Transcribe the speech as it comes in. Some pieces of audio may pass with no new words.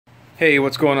Hey,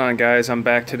 what's going on, guys? I'm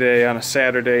back today on a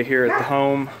Saturday here at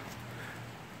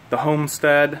the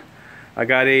homestead. I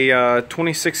got a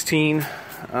 2016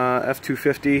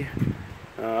 F-250.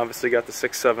 Obviously got the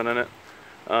 6.7 in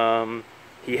it.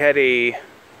 He had a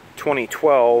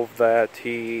 2012 that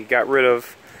he got rid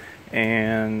of,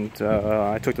 and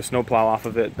I took the snowplow off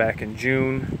of it back in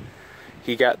June.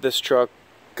 He got this truck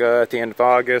at the end of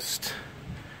August,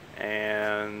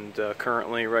 and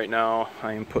currently right now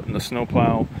I am putting the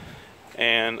snowplow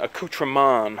and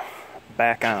accoutrement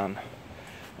back on.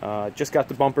 Just got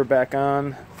the bumper back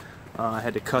on. I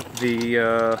had to cut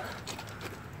the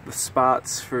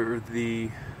spots for the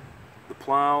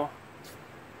plow.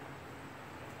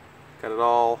 Got it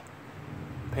all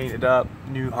painted up,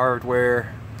 new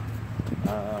hardware.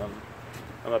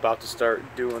 I'm about to start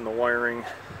doing the wiring.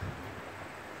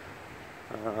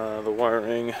 The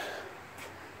wiring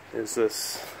is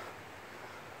this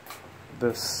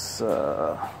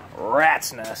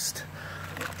rat's nest.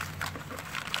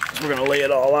 So we're gonna lay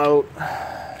it all out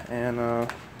and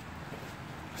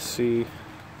see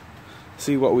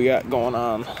what we got going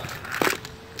on.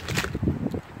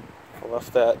 I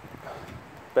left that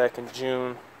back in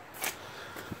June.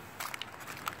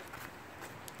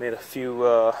 Made a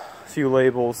few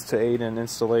labels to aid in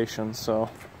installation.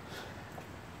 So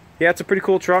yeah, it's a pretty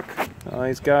cool truck.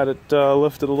 He's got it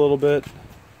lifted a little bit.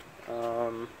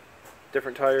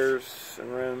 Different tires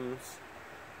and rims.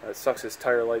 It sucks his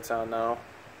tire lights on now,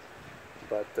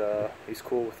 but he's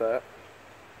cool with that.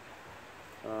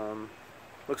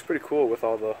 Looks pretty cool with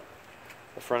all the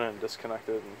front end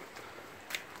disconnected,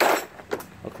 and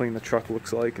how clean the truck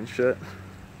looks like and shit.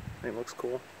 I think it looks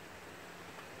cool.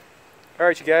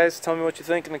 Alright, you guys, tell me what you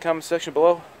think in the comment section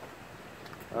below.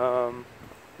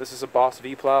 This is a Boss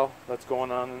V plow that's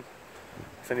going on,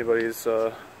 if anybody's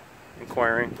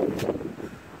inquiring.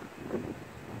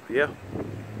 Yeah.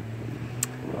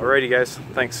 Alrighty, guys.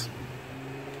 Thanks.